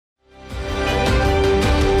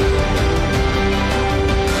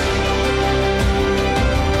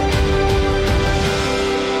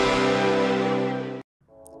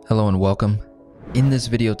welcome. In this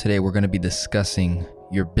video today, we're going to be discussing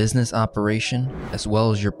your business operation as well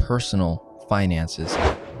as your personal finances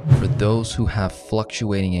for those who have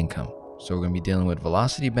fluctuating income. So we're going to be dealing with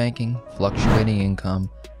velocity banking, fluctuating income,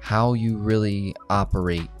 how you really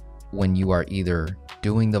operate when you are either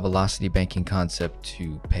doing the velocity banking concept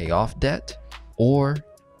to pay off debt, or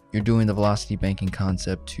you're doing the velocity banking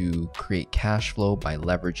concept to create cash flow by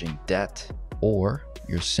leveraging debt, or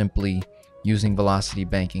you're simply using velocity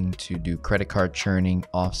banking to do credit card churning,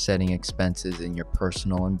 offsetting expenses in your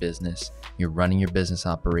personal and business. You're running your business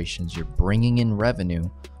operations, you're bringing in revenue,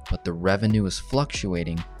 but the revenue is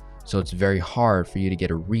fluctuating. So it's very hard for you to get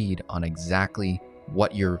a read on exactly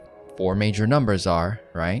what your four major numbers are,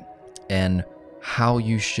 right? And how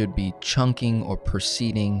you should be chunking or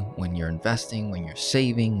proceeding when you're investing, when you're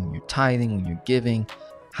saving, when you're tithing, when you're giving,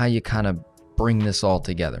 how you kind of bring this all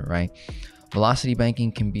together, right? Velocity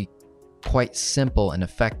banking can be quite simple and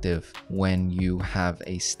effective when you have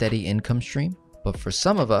a steady income stream. But for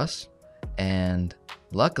some of us, and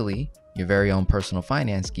luckily your very own personal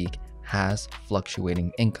finance geek has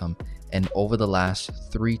fluctuating income. And over the last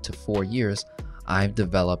 3 to 4 years, I've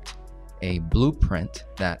developed a blueprint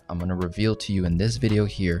that I'm going to reveal to you in this video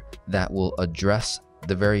here that will address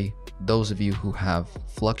those of you who have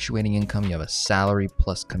fluctuating income. You have a salary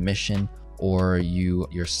plus commission, or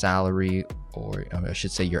your salary, or I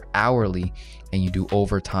should say your hourly, and you do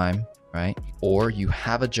overtime, right? Or you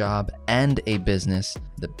have a job and a business.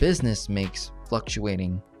 The business makes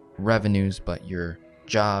fluctuating revenues, but your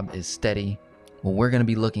job is steady. What we're going to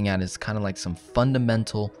be looking at is kind of like some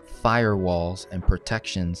fundamental firewalls and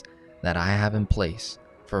protections that I have in place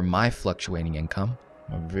for my fluctuating income.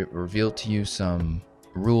 I'll reveal to you some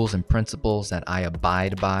rules and principles that I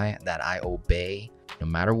abide by, that I obey no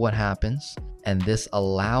matter what happens. And this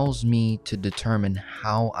allows me to determine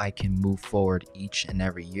how I can move forward each and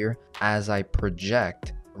every year as I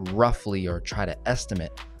project roughly, or try to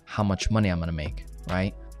estimate how much money I'm going to make,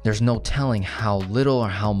 right? There's no telling how little or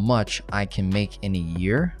how much I can make in a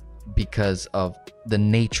year because of the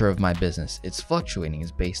nature of my business. It's fluctuating.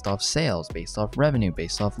 It's based off sales, based off revenue,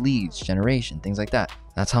 based off leads, generation, things like that.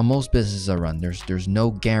 That's how most businesses are run. There's no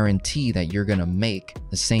guarantee that you're going to make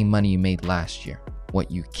the same money you made last year. What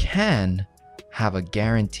you can have a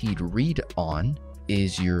guaranteed read on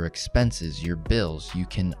is your expenses, your bills. You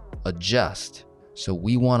can adjust. So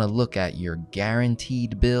we want to look at your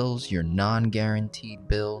guaranteed bills, your non-guaranteed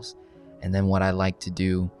bills. And then what I like to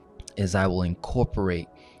do is I will incorporate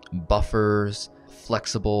buffers,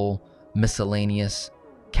 flexible, miscellaneous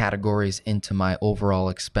categories into my overall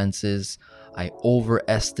expenses. I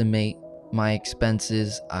overestimate my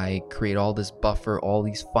expenses. I create all this buffer, all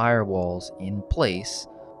these firewalls in place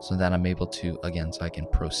so that I'm able to, again, so I can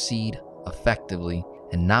proceed effectively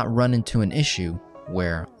and not run into an issue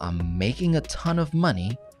where I'm making a ton of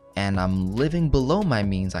money and I'm living below my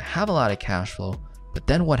means. I have a lot of cash flow, but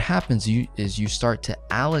then what happens is you start to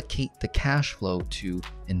allocate the cash flow to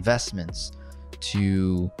investments,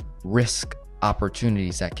 to risk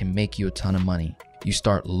opportunities that can make you a ton of money. You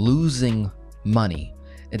start losing money.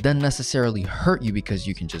 It doesn't necessarily hurt you because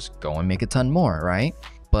you can just go and make a ton more, right?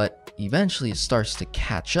 But eventually it starts to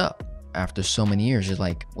catch up. After so many years, you're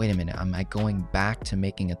like, wait a minute, am I going back to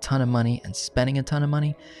making a ton of money and spending a ton of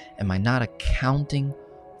money? Am I not accounting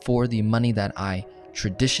for the money that I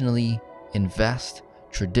traditionally invest,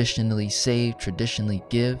 traditionally save, traditionally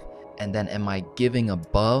give? And then am I giving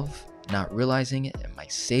above, not realizing it? Am I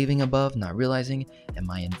saving above, not realizing it? Am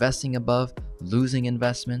I investing above, losing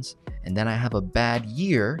investments? And then I have a bad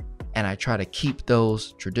year and I try to keep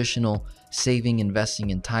those traditional saving,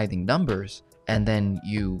 investing, and tithing numbers. And then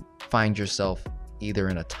you find yourself either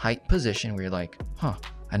in a tight position where you're like, I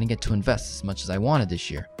didn't get to invest as much as I wanted this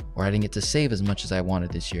year, or I didn't get to save as much as I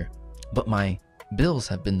wanted this year, but my bills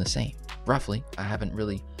have been the same. Roughly, I haven't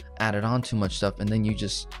really added on too much stuff. And then you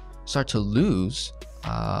just start to lose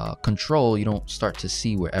control. You don't start to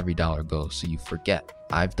see where every dollar goes, so you forget.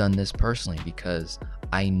 I've done this personally because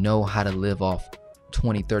I know how to live off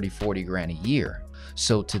 20, 30, 40 grand a year.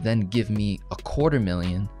 So to then give me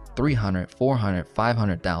 $250,000, 300, 400,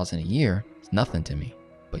 500,000 a year is nothing to me.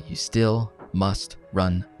 But you still must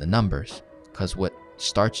run the numbers, because what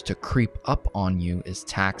starts to creep up on you is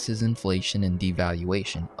taxes, inflation, and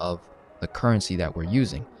devaluation of the currency that we're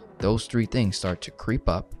using. Those three things start to creep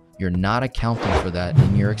up. You're not accounting for that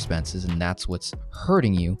in your expenses, and that's what's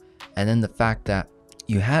hurting you. And then the fact that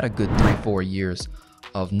you had a good 3-4 years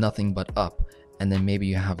of nothing but up, and then maybe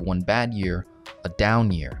you have one bad year, a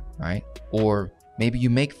down year, right? Or maybe you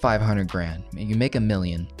make 500 grand, maybe you make $1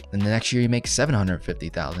 million, and the next year you make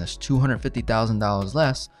 750,000. That's $250,000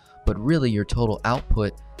 less, but but really your total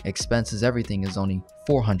output, expenses, everything is only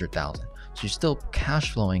 400,000. So you're still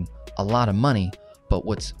cash flowing a lot of money, but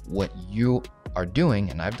what you are doing,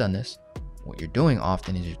 and I've done this, what you're doing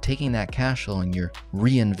often is you're taking that cash flow and you're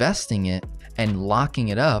reinvesting it and locking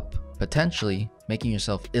it up, potentially making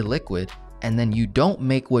yourself illiquid, and then you don't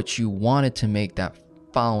make what you wanted to make that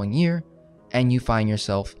following year, and you find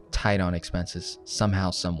yourself tight on expenses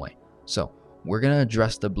somehow, some way. So we're going to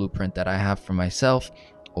address the blueprint that I have for myself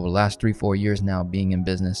over the last 3-4 years now being in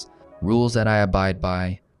business, rules that I abide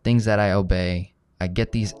by, things that I obey. I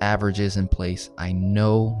get these averages in place. I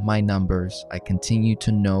know my numbers. I continue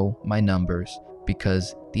to know my numbers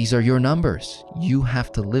because these are your numbers. You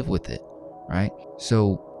have to live with it, right?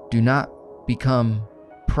 So do not become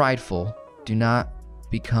prideful. Do not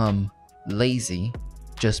become lazy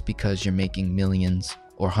just because you're making millions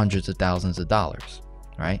or hundreds of thousands of dollars,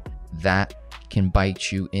 right? That can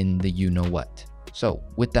bite you in the you know what. So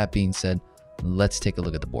with that being said, let's take a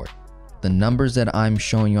look at the board. The numbers that I'm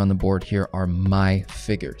showing you on the board here are my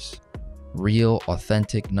figures, real,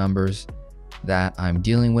 authentic numbers that I'm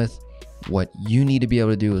dealing with. What you need to be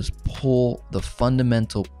able to do is pull the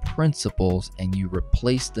fundamental principles and you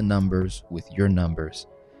replace the numbers with your numbers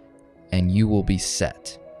and you will be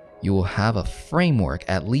set. You will have a framework,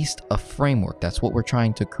 at least a framework. That's what we're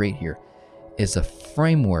trying to create here, is a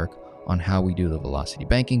framework on how we do the velocity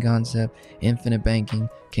banking concept, infinite banking,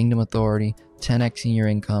 kingdom authority, 10xing your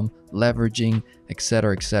income, leveraging,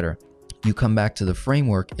 etc., etc. You come back to the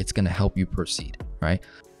framework, it's going to help you proceed, right?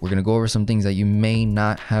 We're going to go over some things that you may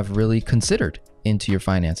not have really considered into your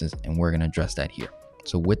finances, and we're going to address that here.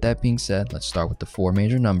 So with that being said, let's start with the 4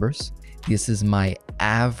 major numbers. This is my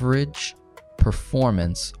average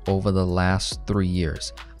performance over the last 3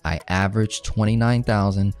 years. I averaged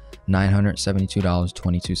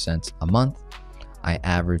 $29,972.22 a month. I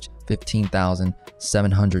averaged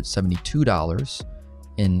 $15,772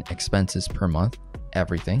 in expenses per month,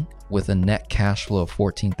 everything, with a net cash flow of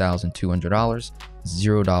 $14,200,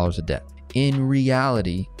 $0 of debt. In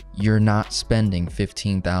reality, you're not spending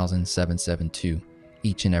 $15,772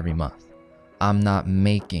 each and every month. I'm not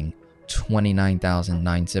making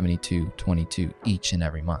 $29,972.22 each and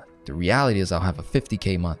every month. The reality is I'll have a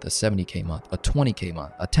 50K month, a 70K month, a 20K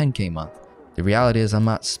month, a 10K month. The reality is I'm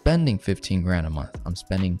not spending 15 grand a month. I'm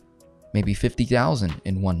spending maybe 50,000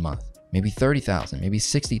 in 1 month, maybe 30,000, maybe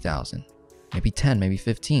 60,000, maybe 10, maybe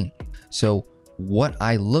 15. So what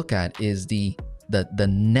I look at is the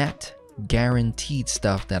net guaranteed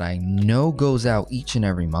stuff that I know goes out each and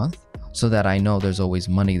every month, so that I know there's always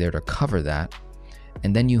money there to cover that.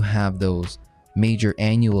 And then you have those major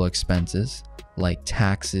annual expenses like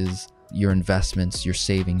taxes, your investments, your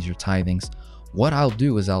savings, your tithings. What I'll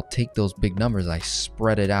do is I'll take those big numbers, I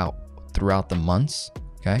spread it out throughout the months,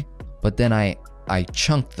 okay? But then I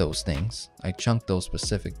chunk those things. I chunk those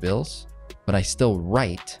specific bills, but I still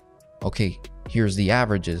write, okay, here's the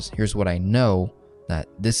averages. Here's what I know that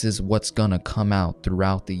this is what's gonna come out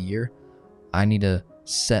throughout the year. I need to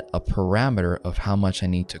set a parameter of how much I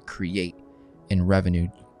need to create in revenue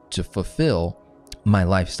to fulfill my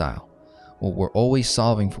lifestyle. What we're always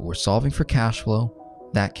solving for, we're solving for cash flow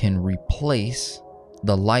that can replace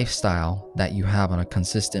the lifestyle that you have on a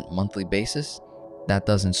consistent monthly basis. That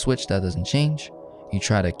doesn't switch, that doesn't change. You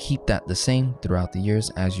try to keep that the same throughout the years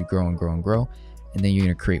as you grow and grow and grow. And then you're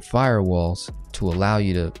gonna create firewalls to allow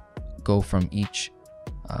you to go from each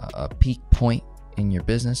peak point in your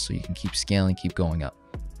business so you can keep scaling, keep going up.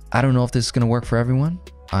 I don't know if this is gonna work for everyone.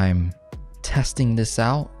 I'm testing this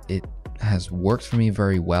out. It has worked for me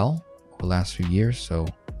very well over the last few years. So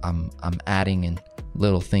I'm adding in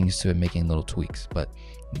little things to it, making little tweaks, but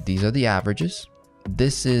these are the averages.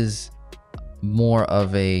 This is more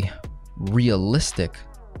of a realistic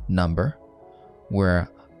number where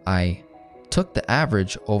I took the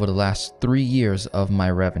average over the last 3 years of my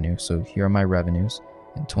revenue. So here are my revenues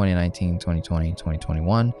in 2019, 2020,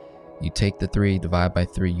 2021. You take the 3, divide by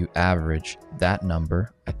 3, you average that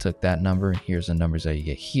number. I took that number and here's the numbers that you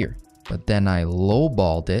get here. But then I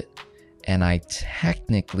lowballed it and I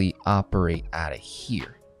technically operate out of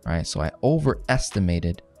here, right? So I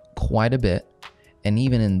overestimated quite a bit. And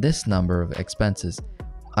even in this number of expenses,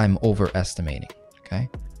 I'm overestimating, okay?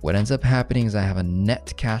 What ends up happening is I have a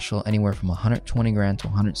net cash flow anywhere from 120 grand to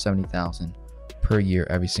 170,000 per year,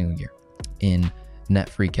 every single year in net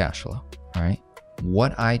free cash flow, all right?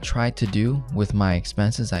 What I try to do with my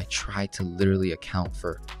expenses, I try to literally account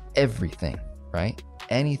for everything, right?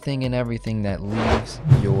 Anything and everything that leaves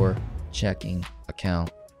your checking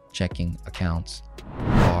accounts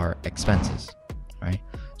are expenses, right?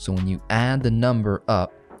 So when you add the number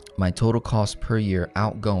up, my total cost per year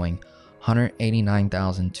outgoing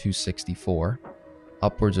 189,264,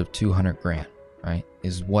 upwards of 200 grand, right?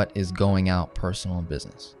 Is what is going out personal and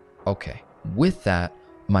business. Okay. With that,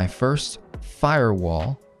 my first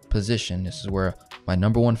firewall position, this is where my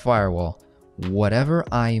number one firewall, whatever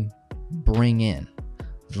I bring in,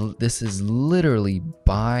 this is literally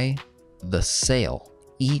by the sale,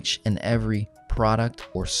 each and every product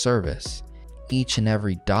or service, each and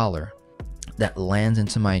every dollar that lands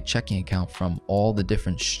into my checking account from all the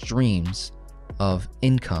different streams of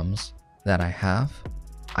incomes that I have,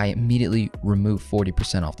 I immediately remove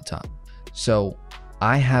 40% off the top. So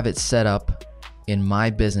I have it set up in my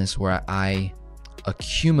business where I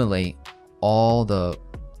accumulate all the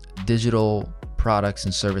digital products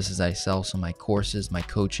and services I sell. So my courses, my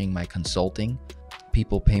coaching, my consulting,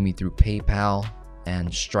 people pay me through PayPal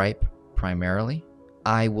and Stripe primarily.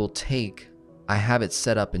 I have it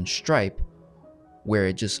set up in Stripe where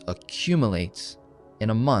it just accumulates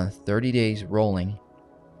in a month, 30 days rolling.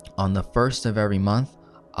 On the first of every month,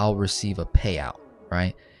 I'll receive a payout,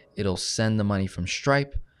 right? It'll send the money from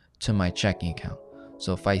Stripe to my checking account.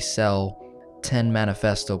 So if I sell 10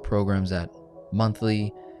 manifesto programs at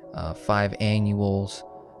monthly, 5 annuals,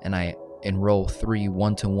 and I enroll 3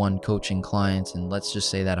 one-to-one coaching clients, and let's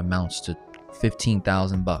just say that amounts to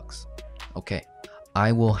 $15,000. Okay,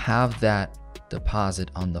 I will have that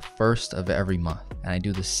deposit on the first of every month. And I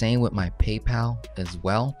do the same with my PayPal as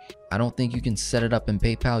well. I don't think you can set it up in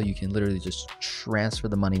PayPal. You can literally just transfer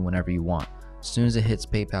the money whenever you want. As soon as it hits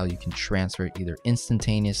PayPal, you can transfer it either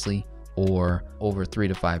instantaneously or over 3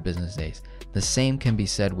 to 5 business days. The same can be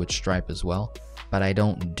said with Stripe as well, but I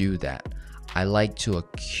don't do that. I like to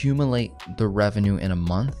accumulate the revenue in a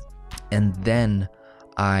month, and then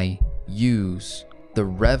I use the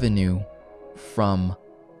revenue from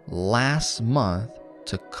last month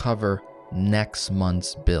to cover next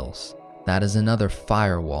month's bills. That is another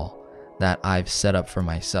firewall that I've set up for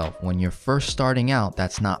myself. When you're first starting out,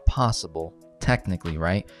 that's not possible technically,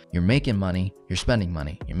 right? You're making money, you're spending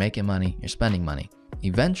money, you're making money, you're spending money.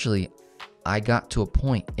 Eventually, I got to a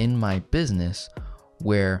point in my business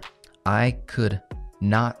where I could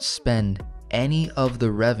not spend any of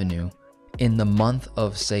the revenue in the month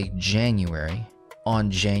of, say, January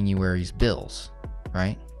on January's bills,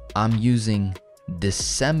 right? I'm using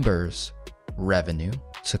December's revenue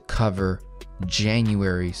to cover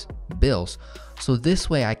January's bills. So this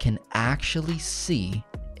way I can actually see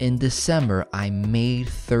in December I made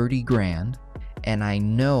 30 grand and I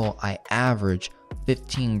know I average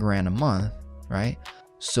 15 grand a month, right?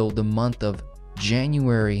 So the month of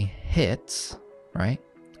January hits, right?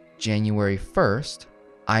 January 1st,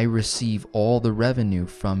 I receive all the revenue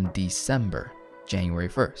from December, January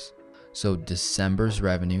 1st. So December's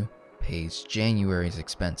revenue pays January's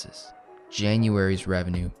expenses. January's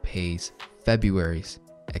revenue pays February's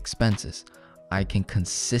expenses. I can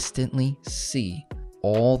consistently see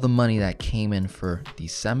all the money that came in for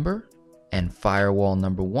December, and firewall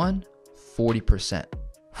number 1, 40%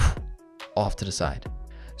 off to the side.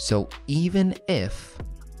 So even if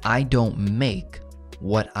I don't make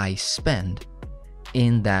what I spend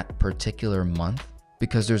in that particular month,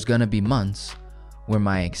 because there's gonna be months where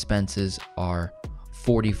my expenses are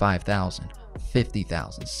 45,000,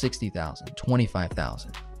 50,000, 60,000,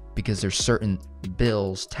 25,000, because there's certain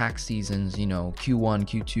bills, tax seasons, Q1,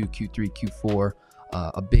 Q2, Q3, Q4,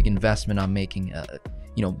 a big investment I'm making,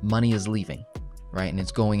 money is leaving, right? And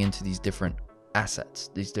it's going into these different assets,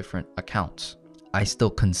 these different accounts. I still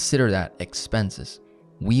consider that expenses.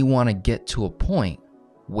 We want to get to a point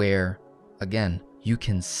where, again, you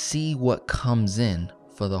can see what comes in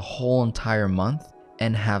for the whole entire month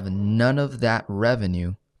and have none of that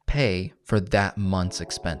revenue pay for that month's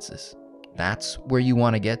expenses. That's where you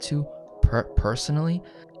want to get to. Personally,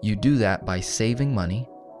 you do that by saving money,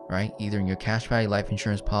 right? Either in your cash value life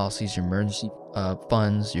insurance policies, your emergency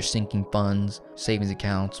funds, your sinking funds, savings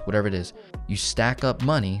accounts, whatever it is. You stack up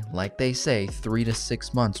money, like they say, 3 to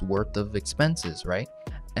 6 months worth of expenses, right?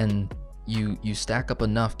 And you stack up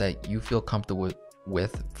enough that you feel comfortable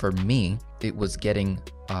with. For me, it was getting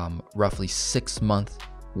roughly 6 months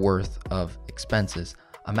worth of expenses.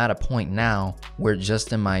 I'm at a point now where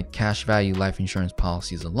just in my cash value life insurance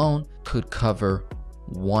policies alone could cover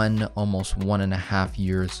almost 1.5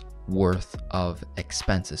 years worth of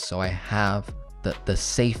expenses. So I have the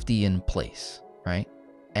safety in place, right?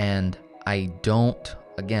 And I don't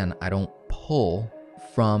pull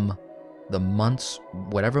from the months,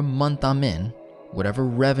 whatever month I'm in, whatever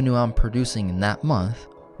revenue I'm producing in that month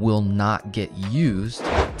will not get used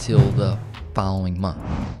till the following month.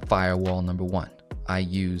 Firewall number 1. I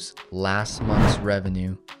use last month's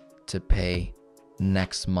revenue to pay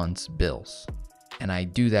next month's bills. And I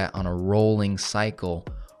do that on a rolling cycle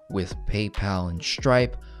with PayPal and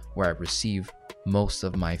Stripe, where I receive most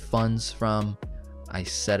of my funds from. I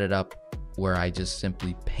set it up where I just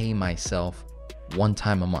simply pay myself one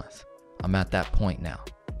time a month. I'm at that point now.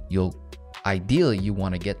 Ideally, you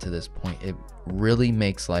want to get to this point. It really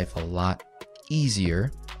makes life a lot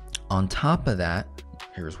easier. On top of that,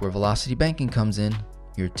 here's where velocity banking comes in.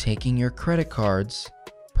 You're taking your credit cards,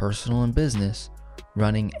 personal and business,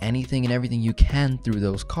 running anything and everything you can through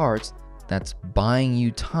those cards. That's buying you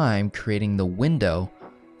time, creating the window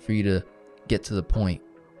for you to get to the point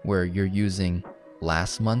where you're using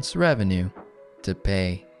last month's revenue to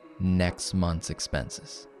pay next month's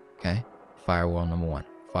expenses. Okay? Firewall number one.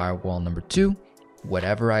 Firewall number two,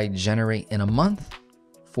 whatever I generate in a month,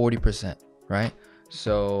 40%, right?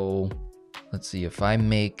 So let's see, if I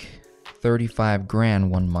make 35 grand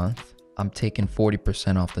one month, I'm taking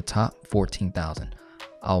 40% off the top, 14,000.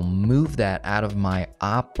 I'll move that out of my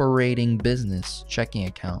operating business checking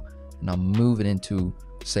account and I'll move it into,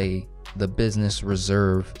 say, the business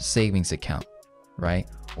reserve savings account, right?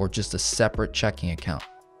 Or just a separate checking account.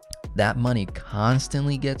 That money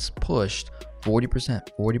constantly gets pushed 40%,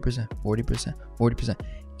 40%, 40%, 40%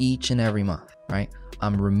 each and every month, right?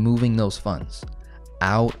 I'm removing those funds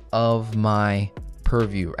out of my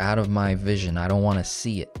purview, out of my vision. I don't want to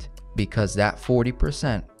see it, because that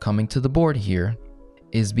 40% coming to the board here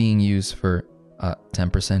is being used for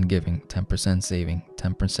 10% giving, 10% saving,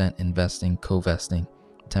 10% investing, co-vesting,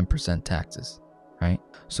 10% taxes, right?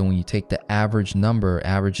 So when you take the average number,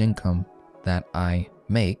 average income that I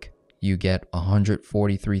make, you get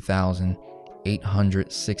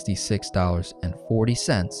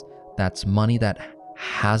 $143,866.40. That's money that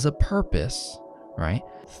has a purpose, right?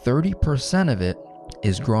 30% of it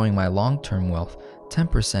is growing my long-term wealth.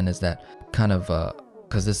 10% is that kind of,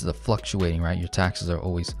 because this is a fluctuating, right? Your taxes are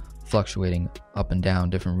always fluctuating up and down,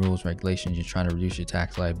 different rules, regulations. You're trying to reduce your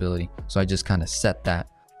tax liability. So I just kind of set that.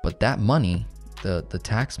 But that money, the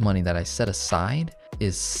tax money that I set aside,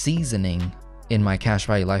 is seasoning in my cash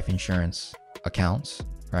value life insurance accounts,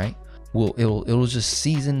 right? It'll just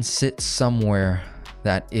sit somewhere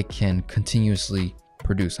that it can continuously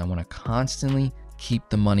produce. I want to constantly keep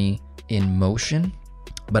the money in motion,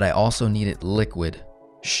 but I also need it liquid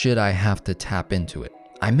should I have to tap into it.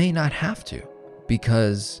 I may not have to,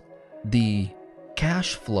 because the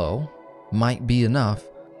cash flow might be enough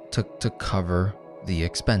to cover the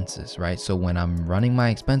expenses, right? So when I'm running my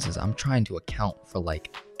expenses, I'm trying to account for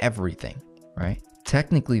like everything, right?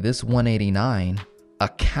 Technically, this 189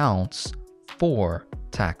 accounts for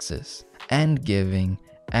taxes and giving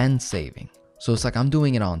and saving. So it's like I'm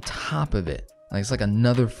doing it on top of it. Like it's like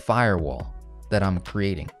another firewall that I'm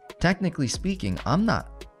creating. Technically speaking, I'm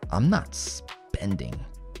not spending.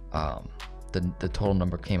 The total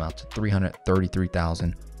number came out to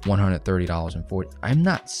 $333,130.40. I'm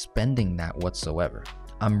not spending that whatsoever.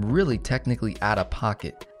 I'm really technically out of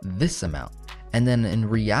pocket this amount. And then in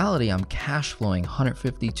reality, I'm cash flowing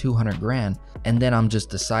 150, 200 grand. And then I'm just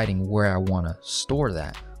deciding where I want to store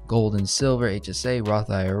that. Gold and silver, HSA, Roth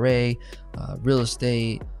IRA, real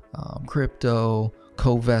estate, crypto,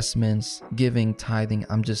 co-investments, giving, tithing.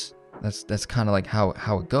 That's kind of like how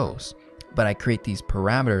it goes. But I create these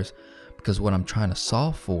parameters because what I'm trying to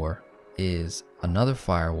solve for is another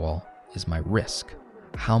firewall, is my risk.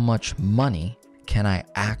 How much money can I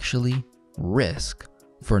actually risk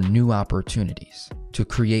for new opportunities to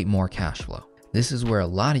create more cash flow? This is where a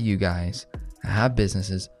lot of you guys have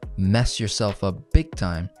businesses mess yourself up big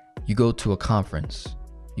time. You go to a conference,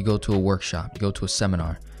 you go to a workshop, you go to a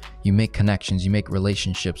seminar, you make connections, you make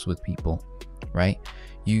relationships with people, right?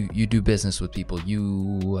 You do business with people,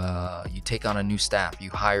 you take on a new staff,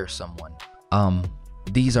 you hire someone.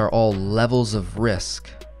 These are all levels of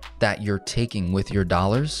risk that you're taking with your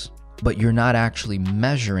dollars, but you're not actually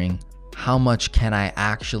measuring how much can I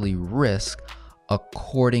actually risk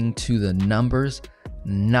according to the numbers,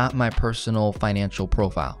 not my personal financial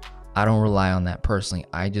profile. I don't rely on that personally.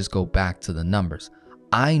 I just go back to the numbers.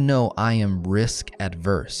 I know I am risk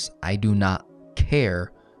adverse. I do not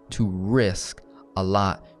care to risk a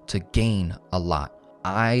lot to gain a lot.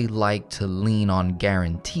 I like to lean on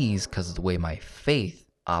guarantees because of the way my faith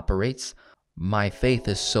operates. My faith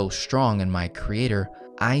is so strong in my creator.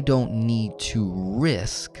 I don't need to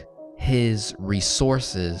risk his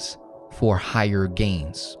resources for higher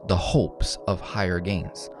gains, the hopes of higher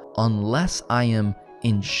gains, unless I am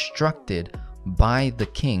instructed by the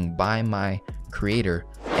king, by my creator,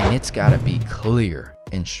 and it's got to be clear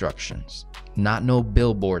instructions, not no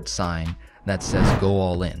billboard sign that says go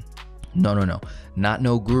all in. No, not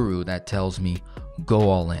no guru that tells me go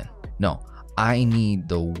all in. No, I need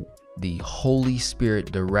the the Holy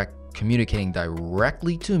Spirit communicating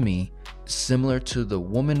directly to me, similar to the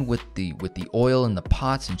woman with the oil in the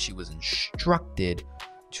pots, and she was instructed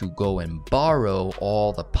to go and borrow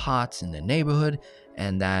all the pots in the neighborhood,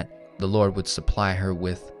 and that the Lord would supply her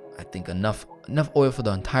with, I think, enough oil for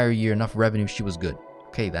the entire year, enough revenue. She was good.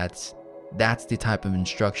 Okay, that's the type of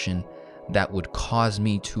instruction that would cause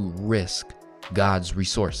me to risk God's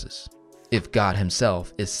resources. If God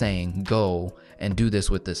himself is saying, go and do this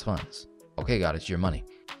with this funds. Okay, God, it's your money.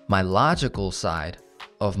 My logical side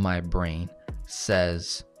of my brain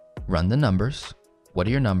says, run the numbers. What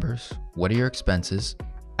are your numbers? What are your expenses?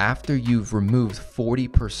 After you've removed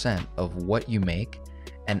 40% of what you make,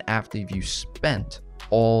 and after you've spent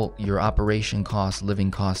all your operation costs, living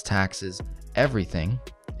costs, taxes, everything,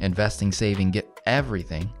 investing, saving, get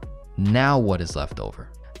everything, now what is left over?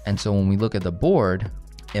 And so when we look at the board,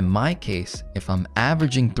 in my case, if I'm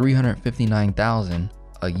averaging $359,000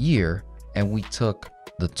 a year, and we took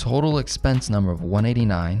the total expense number of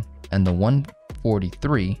 189 and the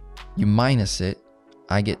 143, you minus it,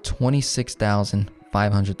 I get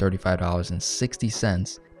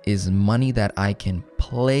 $26,535.60 is money that I can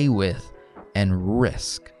play with and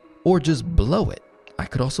risk, or just blow it. I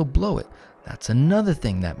could also blow it. That's another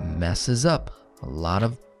thing that messes up a lot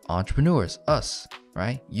of entrepreneurs, us,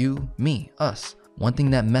 right? You, me, us. One thing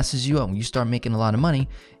that messes you up when you start making a lot of money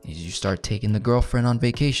is you start taking the girlfriend on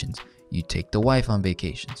vacations. You take the wife on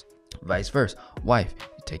vacations. Vice versa. Wife,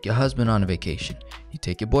 you take your husband on a vacation. You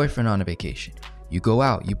take your boyfriend on a vacation. You go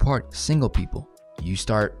out, you party. Single people, you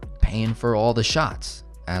start paying for all the shots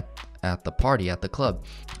at the party, at the club.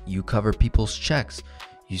 You cover people's checks.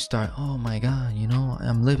 You start, oh my God,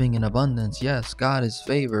 I'm living in abundance. Yes, God is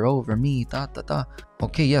favor over me.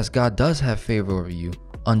 Okay, yes, God does have favor over you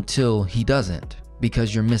until he doesn't,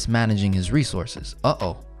 because you're mismanaging his resources.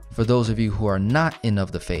 For those of you who are not in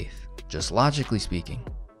of the faith, just logically speaking,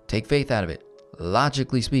 take faith out of it.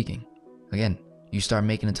 Logically speaking, again, you start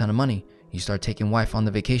making a ton of money. You start taking wife on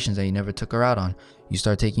the vacations that you never took her out on. You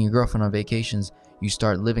start taking your girlfriend on vacations. You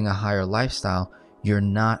start living a higher lifestyle. You're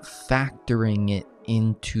not factoring it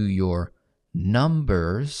into your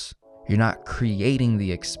numbers. You're not creating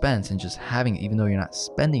the expense and just having it, even though you're not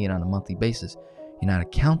spending it on a monthly basis. You're not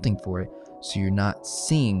accounting for it. So you're not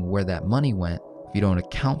seeing where that money went. If you don't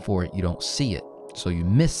account for it, you don't see it. So you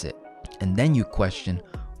miss it. And then you question,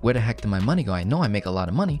 where the heck did my money go? I know I make a lot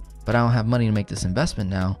of money, but I don't have money to make this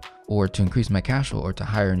investment now, or to increase my cash flow, or to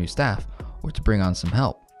hire new staff, or to bring on some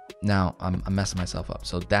help. Now I'm messing myself up.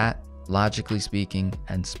 So that, logically speaking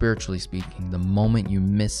and spiritually speaking, the moment you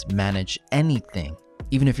mismanage anything,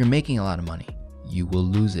 even if you're making a lot of money, you will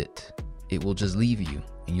lose it. It will just leave you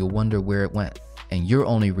and you'll wonder where it went. And your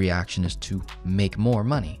only reaction is to make more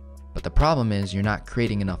money. But the problem is you're not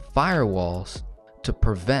creating enough firewalls to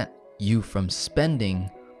prevent you from spending.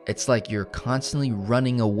 It's like you're constantly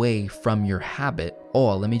running away from your habit.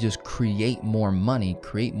 Oh, let me just create more money,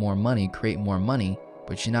 create more money, create more money.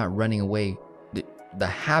 But you're not running away. The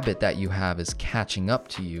habit that you have is catching up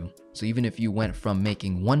to you. So even if you went from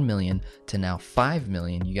making 1 million to now 5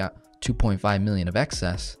 million, you got 2.5 million of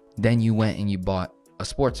excess. Then you went and you bought a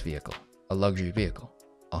sports vehicle, a luxury vehicle,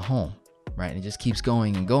 a home, right? And it just keeps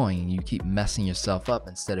going and going, and you keep messing yourself up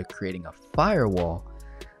instead of creating a firewall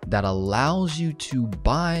that allows you to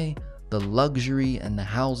buy the luxury and the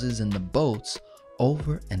houses and the boats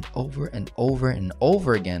over and over and over and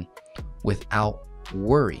over again without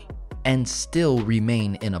worry, and still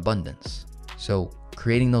remain in abundance. So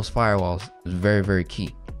creating those firewalls is very, very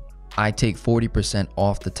key. I take 40%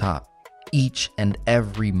 off the top each and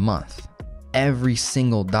every month. Every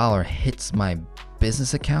single dollar hits my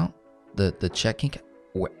business account, the checking,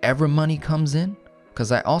 wherever money comes in,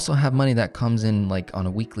 because I also have money that comes in like on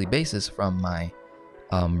a weekly basis from my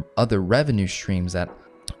other revenue streams that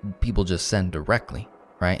people just send directly,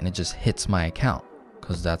 right? And it just hits my account,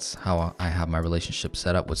 because that's how I have my relationship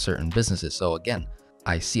set up with certain businesses. So again,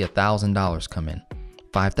 I see $1,000 come in,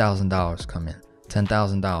 $5,000 come in,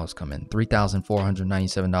 $10,000 come in,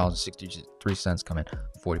 $3,497.63 come in,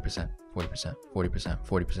 40%, 40%, 40%,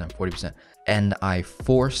 40%, 40%. And I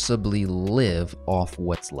forcibly live off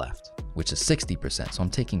what's left, which is 60%. So I'm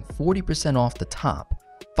taking 40% off the top.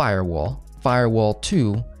 Firewall. Firewall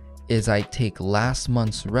 2 is I take last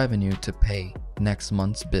month's revenue to pay next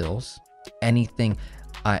month's bills. Anything,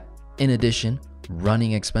 in addition,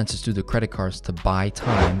 running expenses through the credit cards to buy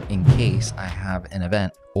time in case I have an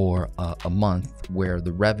event or a month where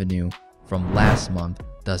the revenue from last month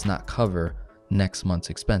does not cover next month's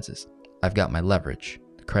expenses. I've got my leverage,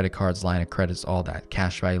 the credit cards, line of credits, all that,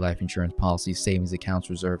 cash value, life insurance policies, savings accounts,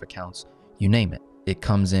 reserve accounts, you name it. It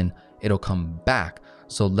comes in, it'll come back.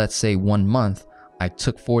 So let's say 1 month I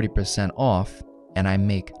took 40% off and I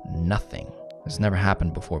make nothing. This never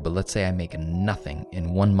happened before, but let's say I make nothing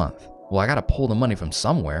in 1 month. Well, I got to pull the money from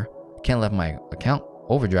somewhere. Can't let my account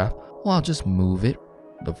overdraft. Well, I'll just move it.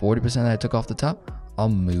 The 40% that I took off the top, I'll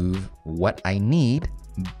move what I need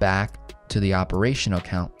back to the operational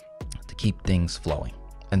account to keep things flowing.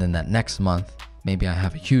 And then that next month, maybe I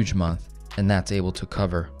have a huge month and that's able to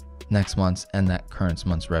cover next month's and that current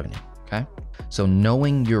month's revenue. Okay. So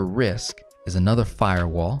knowing your risk is another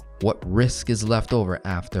firewall. What risk is left over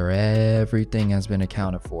after everything has been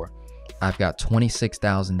accounted for? I've got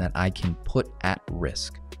 26,000 that I can put at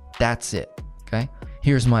risk. That's it. Okay.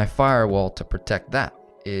 Here's my firewall to protect that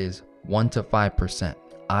is 1 to 5%.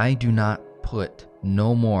 I do not put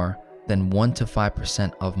no more than 1 to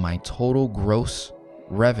 5% of my total gross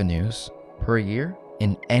revenues per year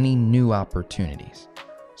in any new opportunities.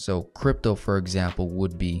 So crypto, for example,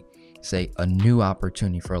 would be, say, a new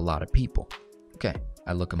opportunity for a lot of people. Okay,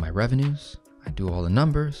 I look at my revenues, I do all the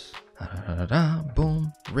numbers,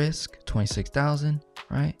 boom, risk, 26,000,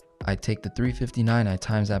 right? I take the 359, I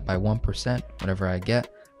times that by 1%, whatever I get,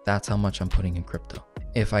 that's how much I'm putting in crypto.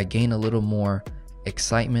 If I gain a little more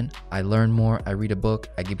excitement, I learn more, I read a book,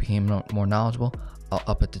 I became more knowledgeable, I'll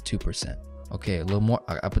up it to 2%. Okay, a little more,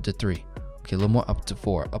 I up it to 3. Okay, a little more, up to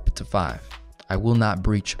 4, up to 5. I will not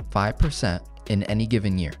breach 5% in any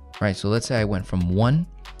given year, right? So let's say I went from 1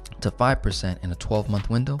 to 5% in a 12-month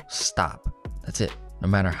window, stop. That's it. No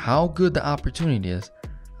matter how good the opportunity is,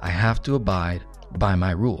 I have to abide by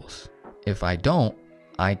my rules. If I don't,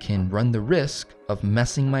 I can run the risk of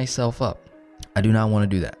messing myself up. I do not want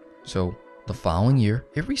to do that. So the following year,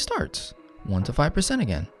 it restarts 1 to 5%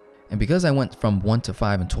 again. And because I went from 1 to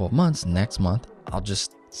 5 in 12 months, next month, I'll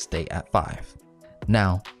just stay at 5.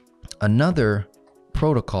 Now, another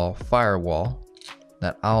protocol firewall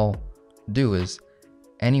that I'll do is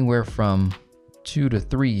anywhere from 2 to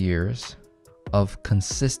 3 years of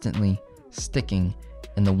consistently sticking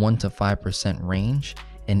in the 1 to 5% range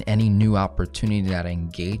in any new opportunity that I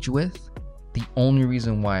engage with. The only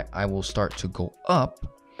reason why I will start to go up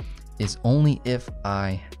is only if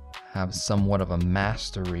I have somewhat of a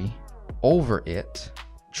mastery over it,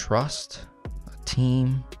 trust, a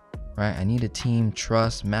team, right? I need a team,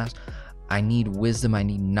 trust, I need wisdom, I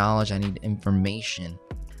need knowledge, I need information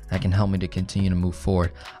that can help me to continue to move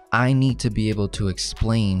forward. I need to be able to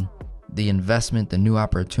explain the investment, the new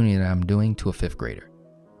opportunity that I'm doing to a 5th grader.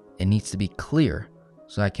 It needs to be clear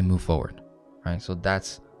so I can move forward, right? So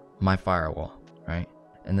that's my firewall, right?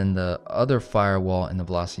 And then the other firewall in the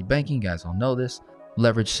velocity banking, you guys all know this,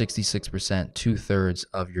 leverage 66%, 2/3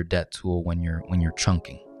 of your debt tool when you're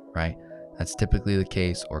chunking, right? That's typically the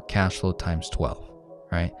case, or cash flow times 12,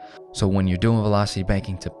 right? So when you're doing velocity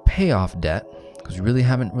banking to pay off debt, because we really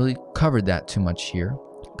haven't really covered that too much here,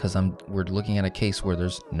 because we're looking at a case where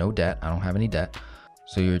there's no debt. I don't have any debt.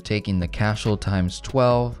 So you're taking the cash flow times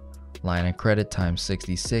 12, line of credit times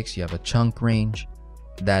 66. You have a chunk range.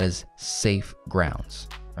 That is safe grounds,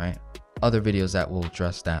 right? Other videos that will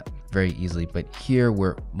address that very easily, but here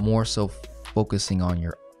we're more so focusing on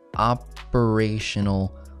your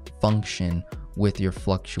operational function with your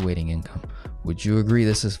fluctuating income. Would you agree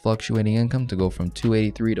this is fluctuating income to go from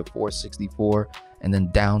 283 to 464 and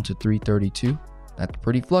then down to 332? That's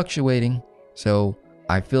pretty fluctuating. So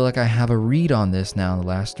I feel like I have a read on this now in the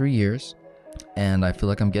last 3 years, and I feel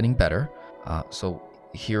like I'm getting better. So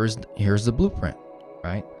here's the blueprint,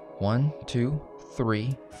 right? 1, 2,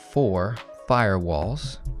 3, 4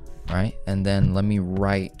 firewalls, right? And then let me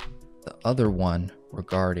write the other one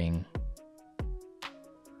regarding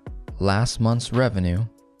last month's revenue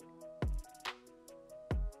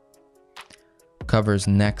covers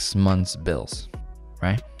next month's bills,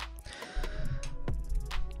 right?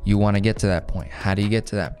 You want to get to that point. How do you get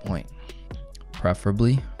to that point?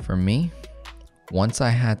 Preferably for me, once I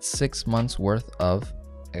had 6 months worth of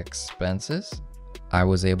expenses, I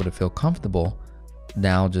was able to feel comfortable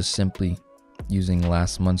now just simply using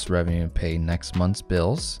last month's revenue to pay next month's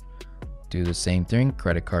bills. Do the same thing,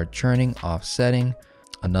 credit card churning, offsetting.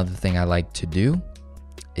 Another thing I like to do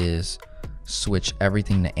is switch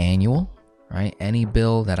everything to annual, right? Any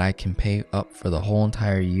bill that I can pay up for the whole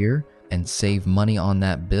entire year and save money on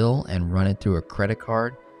that bill and run it through a credit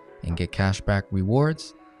card and get cashback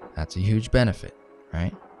rewards, that's a huge benefit,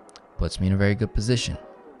 right? Puts me in a very good position.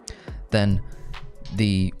 Then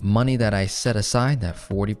the money that I set aside, that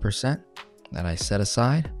 40% that I set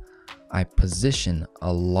aside, I position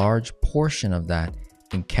a large portion of that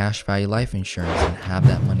in cash value life insurance and have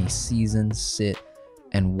that money season, sit,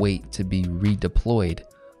 and wait to be redeployed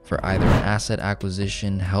for either an asset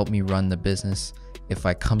acquisition, help me run the business. If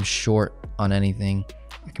I come short on anything,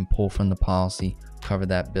 I can pull from the policy, cover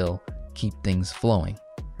that bill, keep things flowing,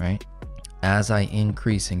 right? As I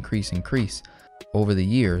increase over the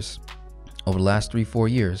years, over the last 3-4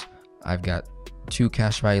 years, I've got 2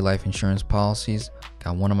 cash value life insurance policies,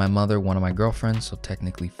 got one of my mother, one of my girlfriends, so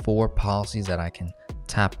technically 4 policies that I can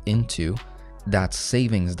tap into. That's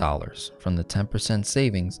savings dollars from the 10%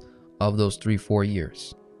 savings of those 3-4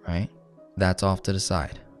 years, right? That's off to the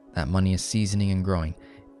side. That money is seasoning and growing.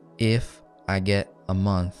 If I get a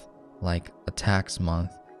month like a tax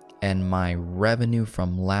month and my revenue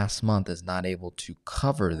from last month is not able to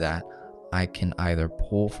cover that, I can either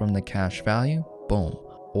pull from the cash value, boom,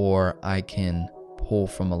 or I can pull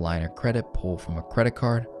from a line of credit, pull from a credit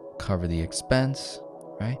card, cover the expense,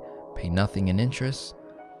 right? Pay nothing in interest.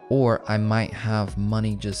 Or I might have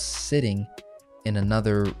money just sitting in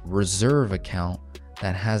another reserve account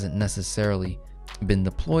that hasn't necessarily been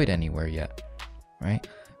deployed anywhere yet, right?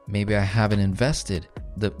 Maybe I haven't invested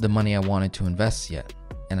the money I wanted to invest yet,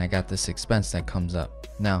 and I got this expense that comes up.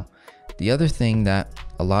 Now, the other thing that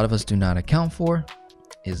a lot of us do not account for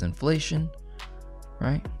is inflation,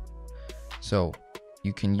 right? So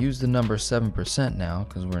you can use the number 7% now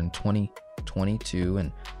because we're in 2022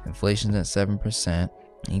 and inflation's at 7%.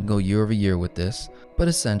 You can go year over year with this, but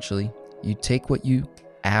essentially you take what you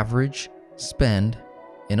average spend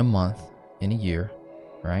in a month, in a year,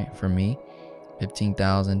 right? For me,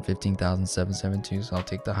 15,772. So I'll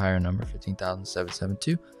take the higher number,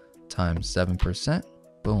 15,772 times 7%.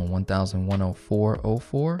 Boom,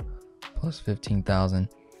 1,104.04 plus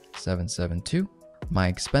 15,772. My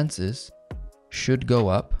expenses should go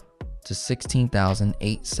up to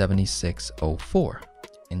 16,876.04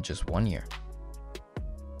 in just 1 year.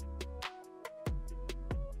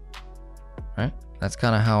 Right? That's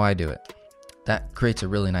kind of how I do it. That creates a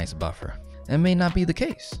really nice buffer. It may not be the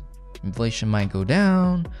case. Inflation might go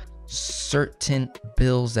down. Certain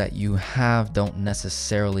bills that you have don't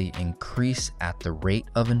necessarily increase at the rate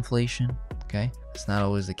of inflation. Okay, it's not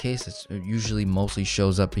always the case. It usually mostly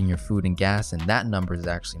shows up in your food and gas, and that number is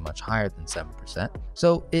actually much higher than 7%.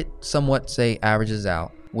 So it somewhat say averages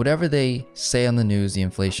out. Whatever they say on the news the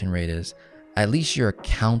inflation rate is, at least you're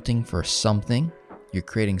accounting for something. You're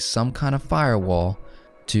creating some kind of firewall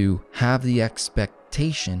to have the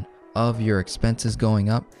expectation of your expenses going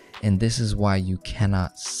up. And this is why you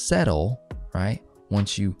cannot settle, right?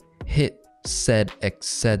 Once you hit said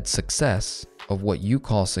success of what you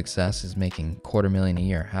call success is making $250,000 a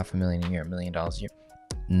year, $500,000 a year, $1 million a year.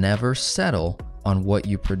 Never settle on what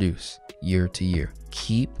you produce year to year.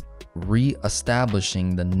 Keep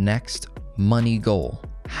re-establishing the next money goal.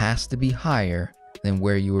 Has to be higher than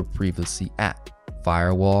where you were previously at.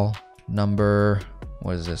 Firewall number,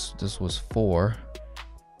 what is this? This was 4.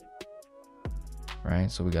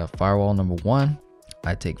 Right, so we got firewall number 1.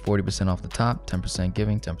 I take 40% off the top, 10%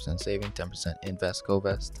 giving, 10% saving, 10% invest,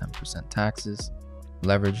 co-vest, 10% taxes,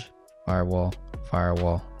 leverage, firewall,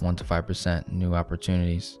 1 to 5%, new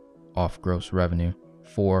opportunities, off gross revenue,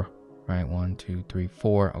 4, right, 1, 2, 3,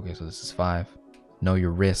 4. Okay, so this is 5. Know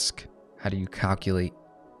your risk. How do you calculate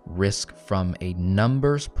risk from a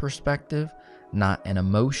numbers perspective, not an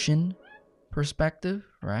emotion perspective,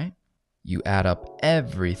 right? You add up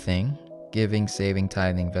everything. Giving, saving,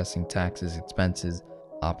 tithing, investing, taxes, expenses,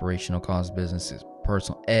 operational costs, businesses,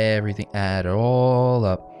 personal, everything, add it all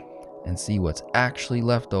up and see what's actually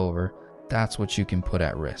left over. That's what you can put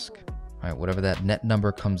at risk, right? Whatever that net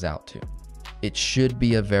number comes out to. It should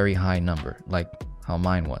be a very high number, like how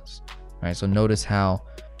mine was, right? So notice how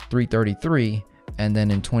 333, and then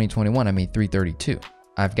in 2021, I made 332.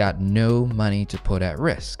 I've got no money to put at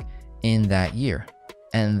risk in that year.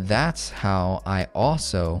 And that's how I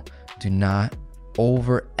also do not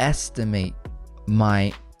overestimate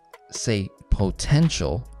my, say,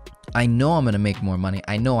 potential. I know I'm going to make more money.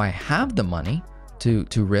 I know I have the money to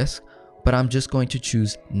risk, but I'm just going to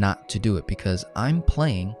choose not to do it because I'm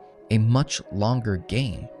playing a much longer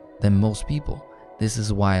game than most people. This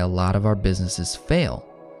is why a lot of our businesses fail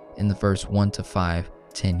in the first 1 to 5,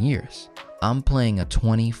 10 years. I'm playing a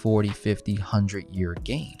 20, 40, 50, 100-year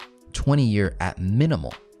game, 20-year at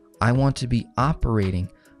minimal. I want to be operating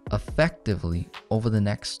effectively over the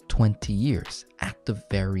next 20 years at the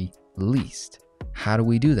very least. How do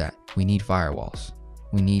we do that? We need firewalls.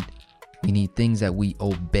 We need things that we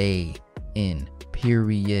obey in,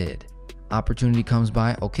 period. Opportunity comes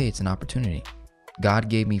by, okay, it's an opportunity. God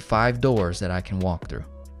gave me 5 doors that I can walk through.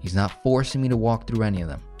 He's not forcing me to walk through any of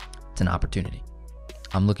them. It's an opportunity.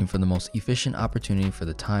 I'm looking for the most efficient opportunity for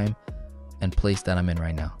the time and place that I'm in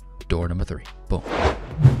right now. Door number 3, boom.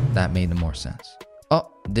 That made the more sense. Oh,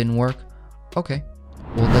 didn't work? Okay.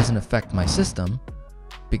 Well, it doesn't affect my system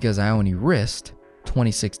because I only risked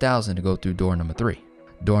 $26,000 to go through door number 3.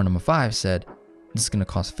 Door number 5 said, this is going to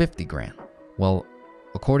cost 50 grand. Well,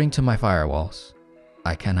 according to my firewalls,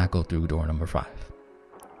 I cannot go through door number 5.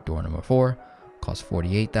 Door number 4 cost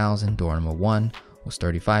 48,000. Door number 1 was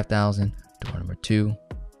 35,000. Door number 2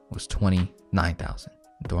 was 29,000.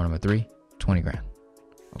 Door number 3, 20 grand.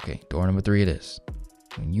 Okay, door number 3 it is.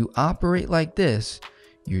 When you operate like this,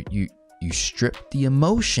 you strip the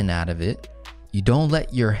emotion out of it. You don't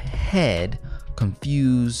let your head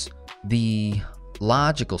confuse the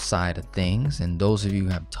logical side of things. And those of you who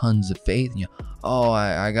have tons of faith, and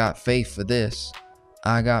I got faith for this.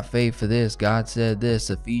 I got faith for this. God said this,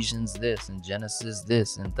 Ephesians this, and Genesis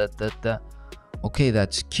this, and that. Okay,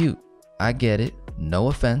 that's cute. I get it. No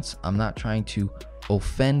offense. I'm not trying to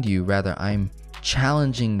offend you. Rather, I'm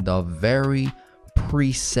challenging the very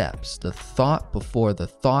precepts, the thought before the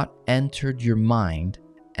thought entered your mind,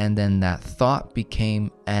 and then that thought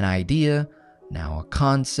became an idea, now a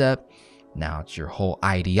concept, now it's your whole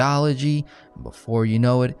ideology, and before you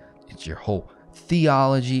know it, it's your whole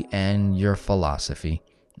theology and your philosophy.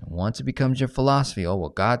 And once it becomes your philosophy, oh well,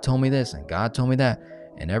 God told me this and God told me that,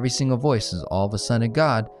 and every single voice is all of a sudden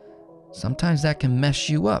God, sometimes that can mess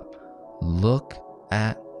you up. Look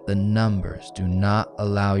at the numbers. Do not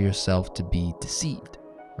allow yourself to be deceived,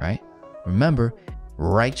 right? Remember,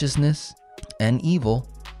 righteousness and evil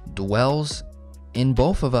dwells in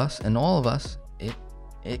both of us and all of us.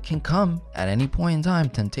 It can come at any point in time.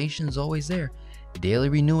 Temptation is always there. Daily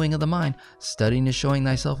renewing of the mind, studying and showing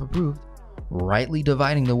thyself approved, rightly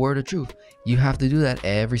dividing the word of truth. You have to do that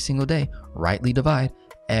every single day. Rightly divide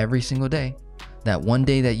every single day. That one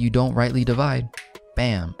day that you don't rightly divide,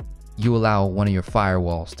 bam, you allow one of your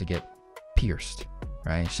firewalls to get pierced,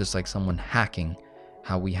 right? It's just like someone hacking,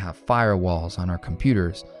 how we have firewalls on our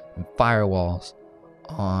computers and firewalls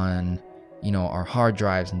on, our hard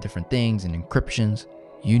drives and different things and encryptions.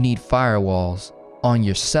 You need firewalls on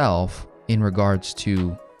yourself in regards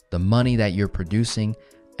to the money that you're producing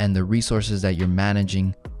and the resources that you're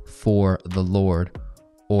managing for the Lord,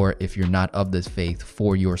 or if you're not of this faith,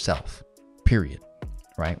 for yourself, period,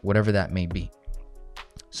 right? Whatever that may be.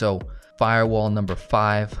 So firewall number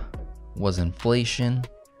 5 was inflation,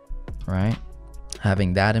 right?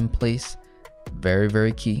 Having that in place, very,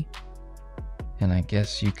 very key. And I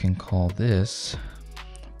guess you can call this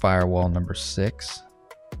firewall number 6,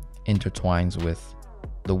 intertwines with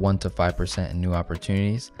the 1 to 5% in new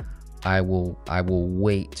opportunities. I will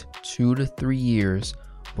wait 2 to 3 years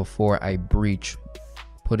before I breach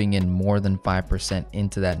putting in more than 5%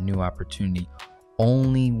 into that new opportunity,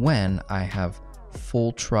 only when I have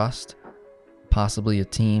full trust, possibly a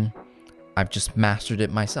team. I've just mastered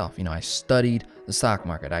it myself. I studied the stock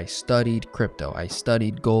market. I studied crypto. I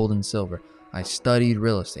studied gold and silver. I studied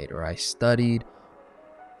real estate, or I studied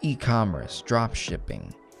e-commerce, drop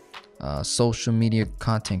shipping, social media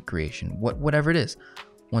content creation, whatever it is.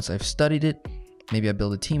 Once I've studied it, maybe I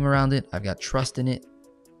build a team around it. I've got trust in it.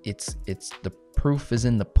 It's the proof is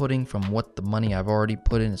in the pudding from what the money I've already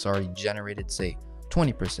put in. It's already generated, say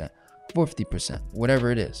 20%, 50%,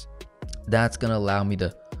 whatever it is. That's going to allow me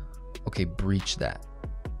to, breach that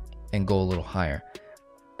and go a little higher.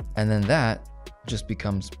 And then that just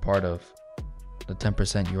becomes part of the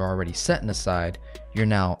 10% you're already setting aside. You're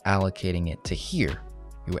now allocating it to here.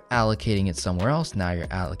 You were allocating it somewhere else. Now you're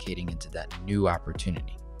allocating it to that new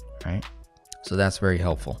opportunity, right? So that's very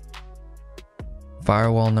helpful.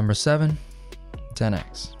 Firewall number 7,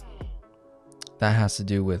 10x. That has to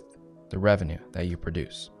do with the revenue that you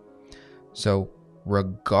produce. So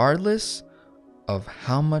regardless of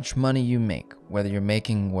how much money you make, whether you're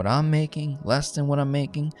making what I'm making, less than what I'm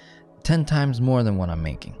making, 10 times more than what I'm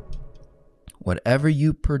making, whatever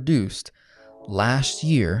you produced last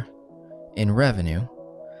year in revenue,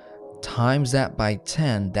 times that by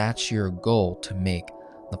 10, that's your goal to make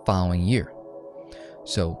the following year.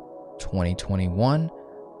 So 2021,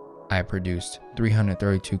 I produced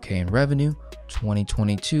 332K in revenue.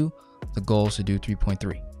 2022, the goal is to do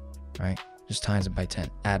 3.3, right? Just times it by 10,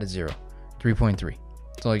 add a 0, 3.3.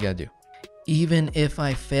 That's all you gotta do. Even if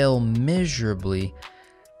I fail miserably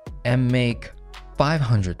and make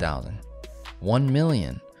 500,000, 1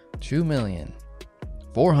 million, 2 million,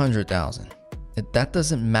 400,000, that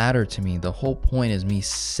doesn't matter to me. The whole point is me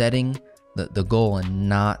setting the goal and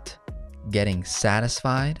not getting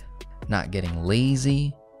satisfied, not getting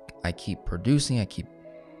lazy. I keep producing, I keep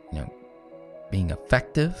being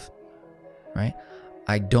effective, right?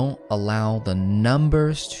 I don't allow the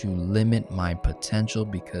numbers to limit my potential,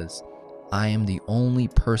 because I am the only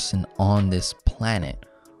person on this planet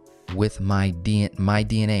with my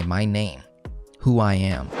DNA, my name, who I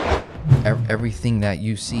am. Everything that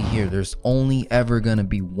you see here, there's only ever gonna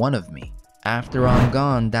be one of me. After I'm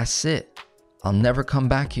gone, that's it. I'll never come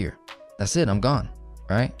back here. That's it, I'm gone,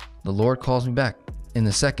 right? The Lord calls me back. In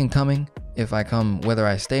the second coming, if I come, whether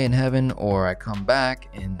I stay in heaven or I come back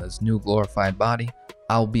in this new glorified body,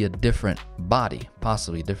 I'll be a different body,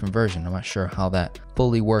 possibly a different version. I'm not sure how that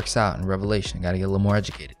fully works out in Revelation. I gotta get a little more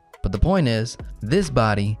educated. But the point is, this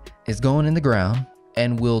body is going in the ground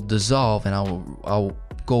and will dissolve, and I'll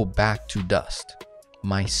go back to dust.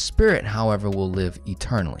 My spirit, however, will live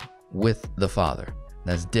eternally with the Father.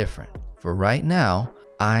 That's different. For right now,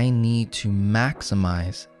 I need to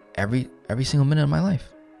maximize every single minute of my life.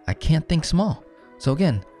 I can't think small. So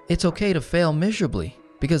again, it's okay to fail miserably,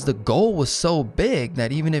 because the goal was so big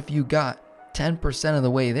that even if you got 10% of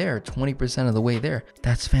the way there, 20% of the way there,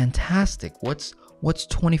 that's fantastic. What's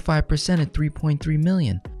 25% at 3.3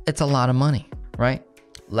 million? It's a lot of money, right?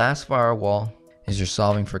 Last firewall is you're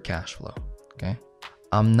solving for cash flow, okay?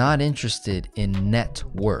 I'm not interested in net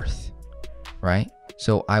worth, right?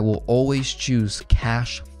 So I will always choose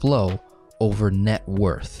cash flow over net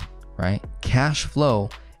worth, right? Cash flow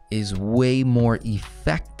is way more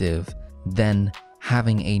effective than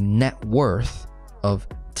having a net worth of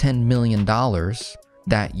 $10 million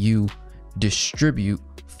that you distribute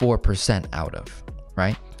 4% out of,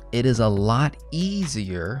 right? It is a lot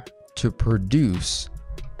easier to produce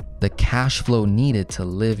the cash flow needed to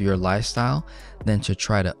live your lifestyle than to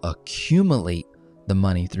try to accumulate the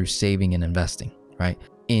money through saving and investing, right?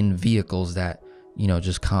 In vehicles that,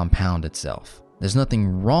 just compound itself. There's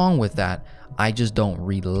nothing wrong with that. I just don't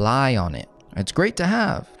rely on it. It's great to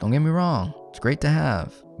have, don't get me wrong. It's great to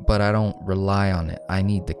have, but I don't rely on it. I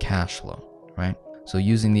need the cash flow, right? So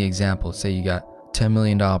using the example, say you got $10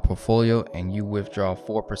 million portfolio and you withdraw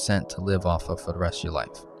 4% to live off of for the rest of your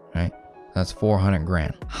life, right? That's 400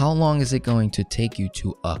 grand. How long is it going to take you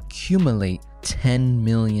to accumulate $10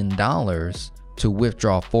 million to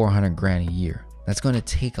withdraw 400 grand a year? That's going to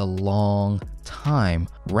take a long time.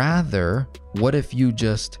 Rather, what if you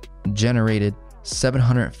just generated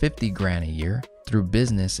 750 grand a year through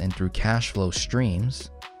business and through cash flow streams,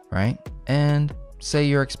 right? And say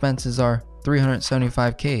your expenses are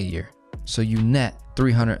 375K a year. So you net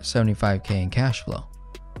 375K in cash flow,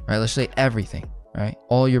 right? Let's say everything, right?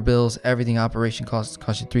 All your bills, everything, operation costs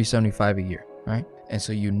cost you 375 a year, right? And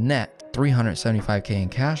so you net 375K in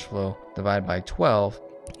cash flow divided by 12,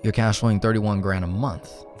 you're cash flowing 31 grand a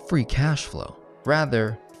month, free cash flow.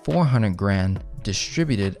 Rather, 400 grand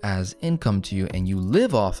distributed as income to you and you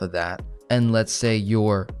live off of that. And let's say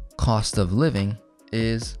your cost of living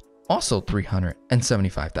is also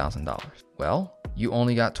 $375,000. Well, you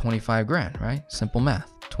only got 25 grand, right? Simple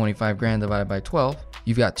math. 25 grand divided by 12,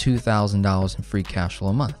 you've got $2,000 in free cash flow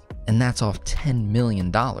a month. And that's off $10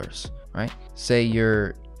 million, right? Say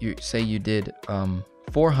you did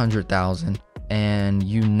 400,000 and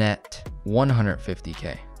you net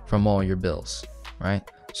 150K from all your bills, right?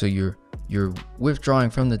 So you're withdrawing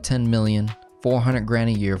from the 10 million, 400 grand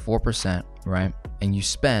a year, 4%, right? And you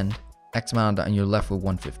spend X amount and you're left with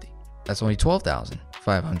 150. That's only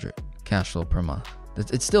 12,500 cash flow per month.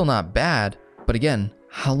 It's still not bad, but again,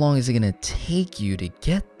 how long is it gonna take you to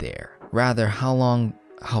get there? Rather,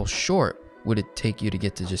 how short would it take you to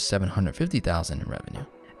get to just 750,000 in revenue?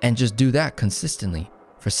 And just do that consistently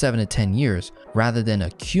for 7 to 10 years rather than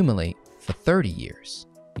accumulate for 30 years.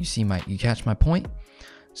 You catch my point?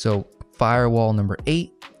 So firewall number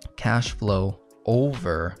 8, cash flow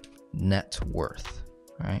over net worth,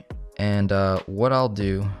 right? And what I'll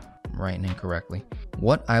do, I'm writing incorrectly.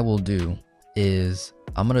 What I will do is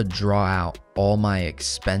I'm gonna draw out all my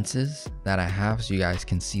expenses that I have so you guys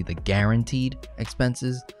can see the guaranteed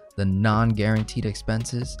expenses, the non-guaranteed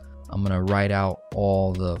expenses. I'm gonna write out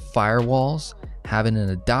all the firewalls, have it in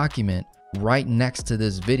a document right next to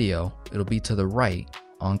this video. It'll be to the right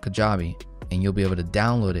on Kajabi, and you'll be able to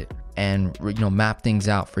download it and map things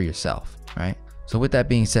out for yourself, right? So with that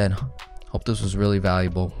being said, hope this was really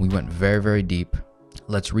valuable. We went very, very deep.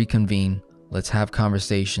 Let's reconvene. Let's have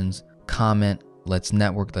conversations, comment, let's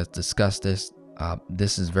network, let's discuss this.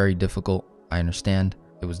 This is very difficult. I understand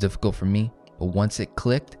it was difficult for me, but once it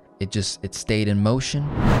clicked, it stayed in motion.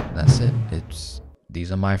 That's it.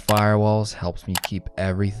 These are my firewalls, helps me keep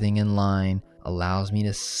everything in line, allows me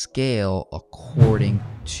to scale according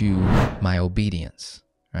to my obedience,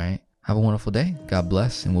 right? Have a wonderful day. God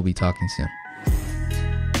bless, and we'll be talking soon.